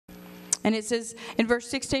And it says in verse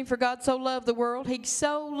 16, for God so loved the world. He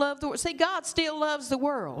so loved the world. See, God still loves the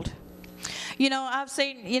world. You know,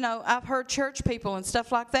 I've heard church people and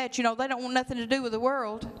stuff like that, you know, they don't want nothing to do with the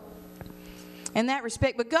world in that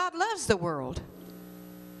respect. But God loves the world.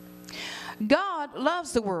 God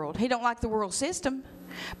loves the world. He don't like the world system,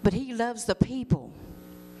 but He loves the people.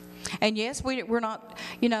 And yes, we're not,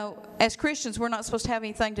 you know, as Christians, we're not supposed to have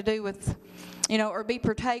anything to do with, you know, or be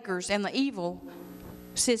partakers in the evil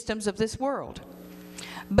systems of this world.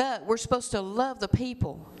 But we're supposed to love the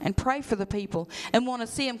people and pray for the people and want to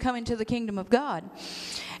see them come into the kingdom of God.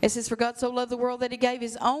 It says, for God so loved the world that He gave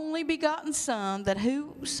His only begotten Son, that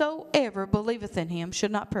whosoever believeth in Him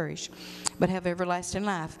should not perish, but have everlasting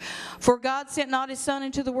life. For God sent not His Son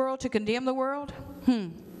into the world to condemn the world.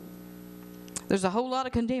 There's a whole lot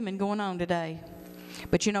of condemning going on today.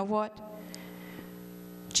 But you know what?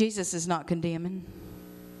 Jesus is not condemning.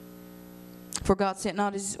 For God sent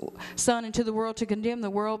not His Son into the world to condemn the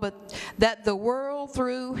world, but that the world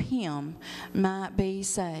through Him might be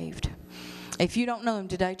saved. If you don't know Him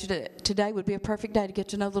today would be a perfect day to get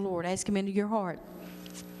to know the Lord. Ask Him into your heart.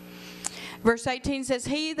 Verse 18 says,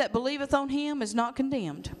 he that believeth on Him is not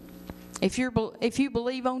condemned. If you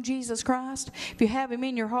believe on Jesus Christ, if you have Him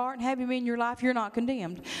in your heart and have Him in your life, you're not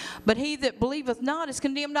condemned. But he that believeth not is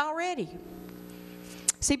condemned already.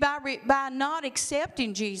 See, by not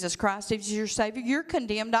accepting Jesus Christ as your Savior, you're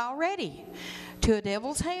condemned already to a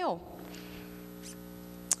devil's hell.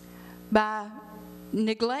 By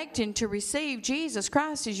neglecting to receive Jesus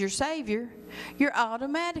Christ as your Savior, you're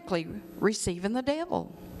automatically receiving the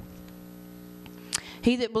devil.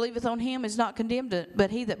 He that believeth on Him is not condemned,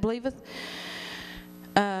 but he that believeth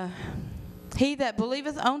on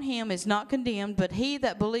Him is not condemned, but he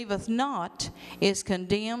that believeth not is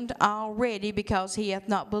condemned already, because he hath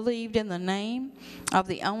not believed in the name of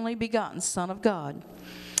the only begotten Son of God.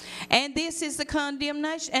 And this is the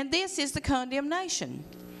condemnation.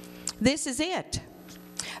 This is it.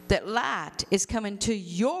 That light is coming to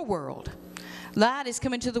your world. Light is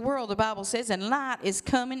coming to the world, the Bible says, and light is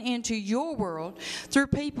coming into your world through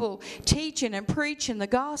people teaching and preaching the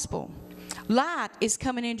gospel. Light is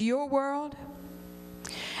coming into your world.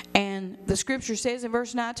 And the scripture says in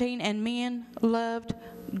verse 19, and men loved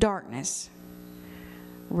darkness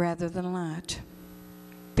rather than light,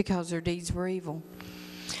 because their deeds were evil.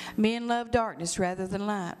 Men love darkness rather than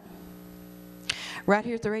light. Right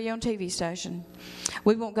here at the radio and TV station,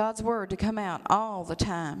 we want God's word to come out all the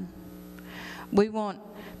time. We want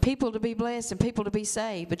people to be blessed and people to be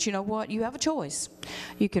saved. But you know what? You have a choice.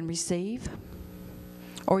 You can receive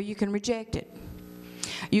or you can reject it.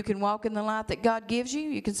 You can walk in the light that God gives you.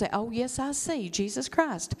 You can say, oh, yes, I see. Jesus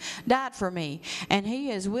Christ died for me, and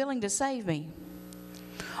He is willing to save me.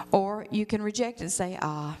 Or you can reject it and say,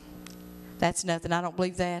 that's nothing. I don't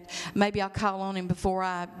believe that. Maybe I'll call on Him before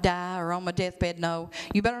I die or on my deathbed. No.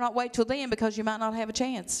 You better not wait till then, because you might not have a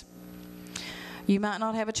chance. You might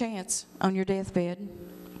not have a chance on your deathbed.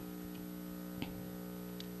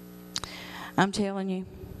 I'm telling you.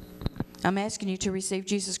 I'm asking you to receive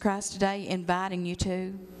Jesus Christ today, inviting you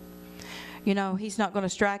to. You know, He's not going to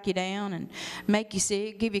strike you down and make you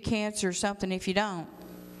sick, give you cancer or something if you don't.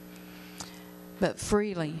 But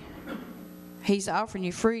freely. He's offering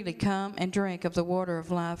you freely, come and drink of the water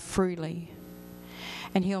of life freely.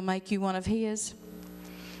 And He'll make you one of His.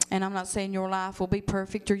 And I'm not saying your life will be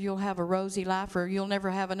perfect or you'll have a rosy life or you'll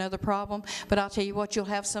never have another problem. But I'll tell you what, you'll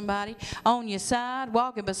have somebody on your side,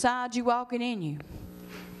 walking beside you, walking in you.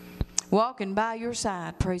 Walking by your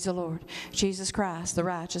side, praise the Lord. Jesus Christ, the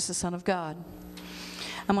righteous, the Son of God.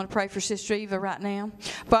 I'm going to pray for Sister Eva right now.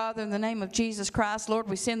 Father, in the name of Jesus Christ, Lord,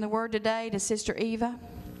 we send the word today to Sister Eva.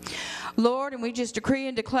 Lord, and we just decree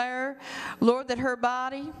and declare, Lord, that her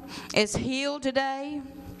body is healed today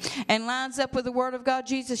and lines up with the word of God.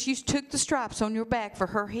 Jesus, you took the stripes on your back for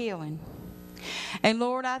her healing. And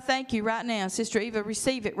Lord, I thank you right now. Sister Eva,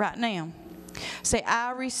 receive it right now. Say,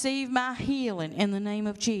 I receive my healing in the name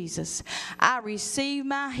of Jesus. I receive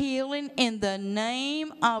my healing in the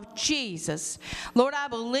name of Jesus. Lord, I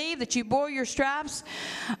believe that you bore your stripes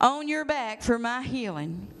on your back for my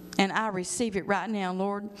healing. And I receive it right now,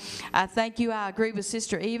 Lord. I thank you. I agree with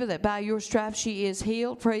Sister Eva that by your stripes she is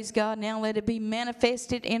healed. Praise God. Now let it be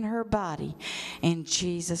manifested in her body. In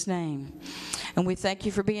Jesus' name. And we thank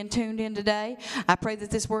you for being tuned in today. I pray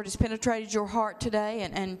that this word has penetrated your heart today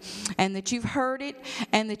and that you've heard it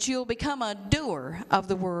and that you'll become a doer of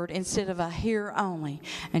the word instead of a hearer only.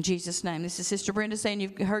 In Jesus' name. This is Sister Brenda saying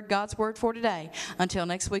you've heard God's word for today. Until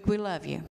next week, we love you.